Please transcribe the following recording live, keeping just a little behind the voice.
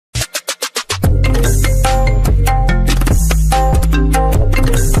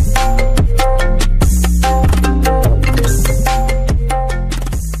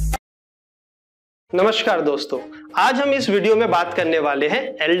नमस्कार दोस्तों, आज हम इस वीडियो में बात करने वाले हैं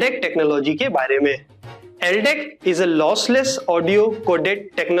LDAC टेक्नोलॉजी के बारे में। LDAC is a lossless audio coded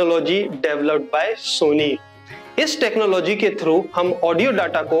technology developed by Sony. इस टेक्नोलॉजी के थ्रू हम ऑडियो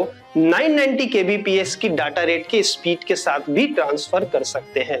डाटा को 990 kbps की डाटा रेट के स्पीड के साथ भी ट्रांसफर कर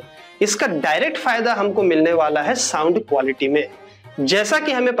सकते हैं। इसका डायरेक्ट फायदा हमको मिलने वाला है साउंड क्वालिटी में। जैसा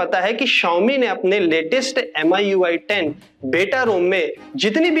कि हमें पता है कि Xiaomi ने अपने लेटेस्ट MIUI 10 बेटा रोम में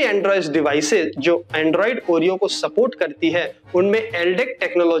जितनी भी एंड्रॉइड डिवाइसेस जो एंड्रॉइड ओरियो को सपोर्ट करती है उनमें LDAC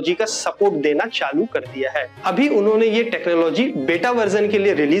टेक्नोलॉजी का सपोर्ट देना चालू कर दिया है। अभी उन्होंने ये टेक्नोलॉजी बेटा वर्जन के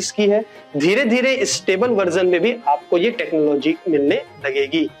लिए रिलीज की है। धीरे धीरे स्टेबल वर्जन में भी आपको ये टेक्नोलॉजी मिलने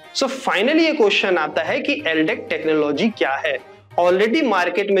लगेगी। सो फाइनली ये क्वेश्चन आता है कि LDAC टेक्नोलॉजी क्या है। ऑलरेडी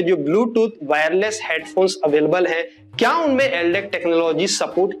मार्केट में जो ब्लूटूथ वायरलेस हेडफोन्स अवेलेबल हैं, क्या उनमें LDAC टेक्नोलॉजी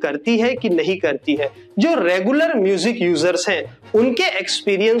सपोर्ट करती है कि नहीं करती है। जो रेगुलर म्यूजिक यूजर्स हैं उनके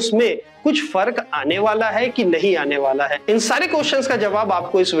एक्सपीरियंस में कुछ फर्क आने वाला है कि नहीं आने वाला है। इन सारे क्वेश्चंस का जवाब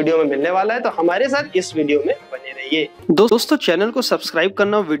आपको इस वीडियो में मिलने वाला है, तो हमारे साथ इस वीडियो में बने रहिए। दोस्तों, चैनल को सब्सक्राइब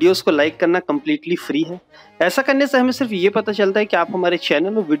करना और वीडियोस को लाइक करना कंप्लीटली फ्री है। ऐसा करने से हमें सिर्फ ये पता चलता है कि आप हमारे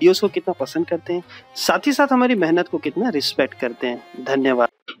चैनल और वीडियोस को कितना पसंद करते हैं, साथ ही साथ हमारी मेहनत को कितना रिस्पेक्ट करते हैं। धन्यवाद।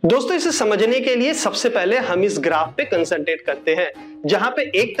 दोस्तों, इसे समझने के लिए सबसे पहले हम इस ग्राफ पे कंसंट्रेट करते हैं, जहां पे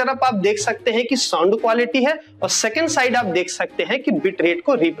एक तरफ आप देख सकते हैं कि साउंड क्वालिटी है और सेकंड साइड आप देख सकते हैं कि बिट रेट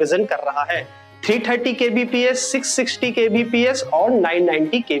को रिप्रेजेंट कर रहा है। 330 kbps, 660 kbps और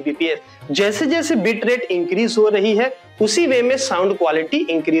 990 kbps। जैसे जैसे बिट रेट इंक्रीज हो रही है उसी वे में साउंड क्वालिटी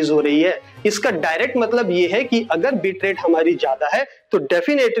इंक्रीज हो रही है। इसका डायरेक्ट मतलब ये है कि अगर बिट रेट हमारी ज्यादा है तो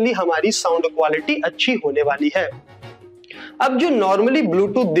डेफिनेटली हमारी साउंड क्वालिटी अच्छी होने वाली है। अब जो नॉर्मली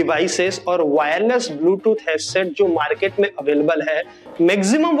ब्लूटूथ डिवाइसेस और वायरलेस ब्लूटूथ हेडसेट जो मार्केट में अवेलेबल है,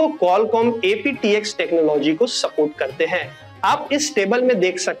 मैक्सिमम वो क्वालकॉम aptX टेक्नोलॉजी को सपोर्ट करते हैं। आप इस टेबल में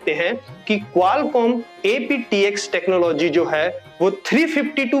देख सकते हैं कि क्वालकॉम aptX टेक्नोलॉजी जो है वो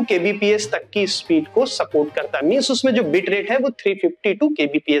 352 kbps तक की स्पीड को सपोर्ट करता है। मींस उसमें जो बिट रेट है वो 352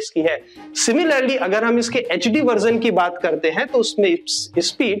 kbps की है। सिमिलरली अगर हम इसके HD वर्जन की बात करते हैं तो उसमें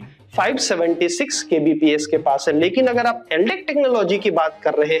स्पीड 576 kbps के पास है। लेकिन अगर आप LDAC टेक्नोलॉजी की बात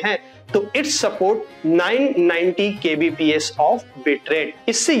कर रहे हैं तो it support 990 kbps of bit rate.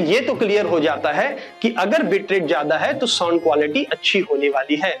 इससे ये तो क्लियर हो जाता है कि अगर बिट रेट ज्यादा है तो साउंड क्वालिटी अच्छी होने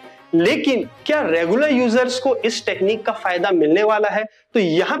वाली है। लेकिन क्या रेगुलर यूजर्स को इस टेक्निक का फायदा मिलने वाला है? तो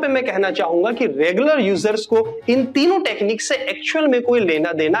यहां पे मैं कहना चाहूंगा कि रेगुलर यूजर्स को इन तीनों टेक्निक से एक्चुअल में कोई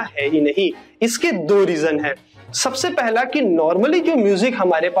लेना देना है ही नहीं। इसके दो रीजन है। सबसे पहला कि नॉर्मली जो म्यूजिक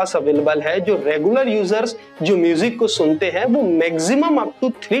हमारे पास अवेलेबल है, जो रेगुलर यूजर्स जो म्यूजिक को सुनते हैं वो मैक्सिमम अप टू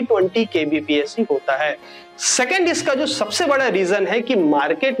 320 kbps ही होता है। सेकंड, इसका जो सबसे बड़ा रीजन है कि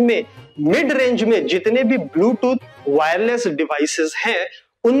मार्केट में मिड रेंज में जितने भी ब्लूटूथ वायरलेस डिवाइसेस हैं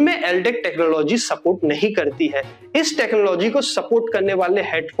उनमें LDAC टेक्नोलॉजी सपोर्ट नहीं करती है। इस टेक्नोलॉजी को सपोर्ट करने वाले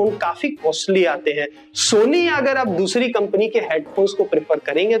हेडफोन काफी कॉस्टली आते हैं। सोनी या अगर आप दूसरी कंपनी के हेडफोन्स को प्रेफर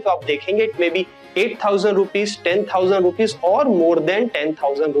करेंगे तो आप देखेंगे it may be 8,000 rupees, 10,000 rupees और मोर देन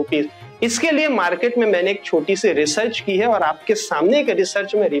 10,000 रुपीज। इसके लिए मार्केट में मैंने एक छोटी सी रिसर्च की है और आपके सामने एक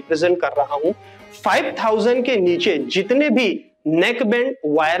रिसर्च में रिप्रेजेंट कर रहा हूं। 5,000 के नीचे जितने भी नेक बैंड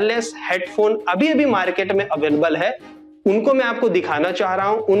वायरलेस हेडफोन अभी मार्केट में अवेलेबल है उनको मैं आपको दिखाना चाह रहा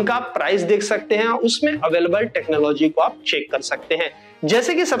हूं। उनका आप प्राइस देख सकते हैं और उसमें अवेलेबल टेक्नोलॉजी को आप चेक कर सकते हैं।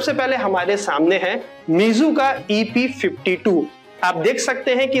 जैसे कि सबसे पहले हमारे सामने है मीजू का EP52। आप देख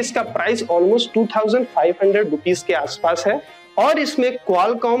सकते हैं कि इसका प्राइस ऑलमोस्ट 2,500 रुपीज के आसपास है और इसमें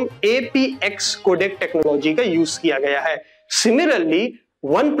क्वालकॉम aptX कोडेक टेक्नोलॉजी का यूज किया गया है। सिमिलरली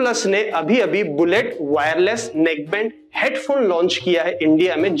OnePlus ने अभी bullet wireless neckband headphone launch किया है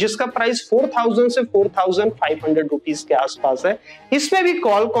इंडिया में, जिसका प्राइस 4,000 से 4,500 रुपीज के आसपास है। इसमें भी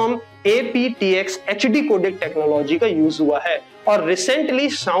Qualcomm aptX HD codec technology का यूज हुआ है। और रिसेंटली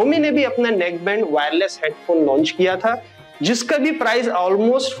Xiaomi ने भी अपना नेकबैंड वायरलेस हेडफोन लॉन्च किया था जिसका भी प्राइस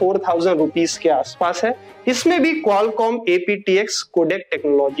ऑलमोस्ट 4,000 रुपीज के आसपास है। इसमें भी क्वालकॉम aptX कोडेक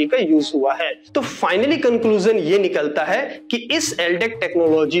टेक्नोलॉजी का यूज हुआ है। तो फाइनली कंक्लूजन ये निकलता है कि इस LDAC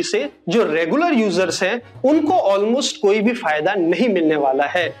टेक्नोलॉजी से जो रेगुलर यूजर्स हैं उनको ऑलमोस्ट कोई भी फायदा नहीं मिलने वाला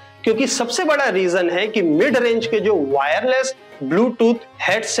है, क्योंकि सबसे बड़ा रीजन है कि मिड रेंज के जो वायरलेस ब्लूटूथ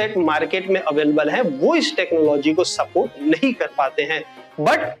हेडसेट मार्केट में अवेलेबल है वो इस टेक्नोलॉजी को सपोर्ट नहीं कर पाते हैं।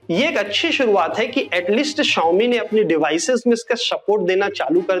 बट ये एक अच्छी शुरुआत है कि एटलीस्ट Xiaomi ने अपनी डिवाइसेस में इसका सपोर्ट देना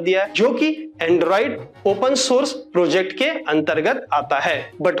चालू कर दिया है, जो कि एंड्रॉइड ओपन सोर्स प्रोजेक्ट के अंतर्गत आता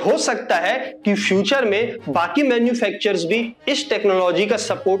है। बट हो सकता है कि फ्यूचर में बाकी मैन्युफैक्चरर्स भी इस टेक्नोलॉजी का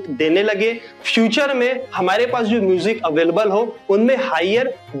सपोर्ट देने लगे। फ्यूचर में हमारे पास जो म्यूजिक अवेलेबल हो उनमें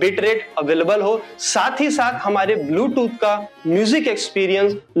हायर बिट रेट अवेलेबल हो, साथ ही साथ हमारे ब्लूटूथ का म्यूजिक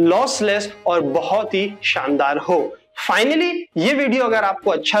एक्सपीरियंस लॉसलेस और बहुत ही शानदार हो। फाइनली ये वीडियो अगर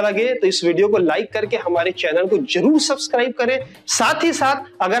आपको अच्छा लगे तो इस वीडियो को लाइक करके हमारे चैनल को जरूर सब्सक्राइब करें। साथ ही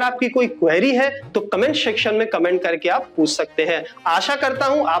साथ अगर आपकी कोई क्वेरी है तो कमेंट सेक्शन में कमेंट करके आप पूछ सकते हैं। आशा करता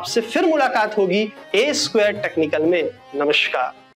हूं आपसे फिर मुलाकात होगी A Square टेक्निकल में। नमस्कार।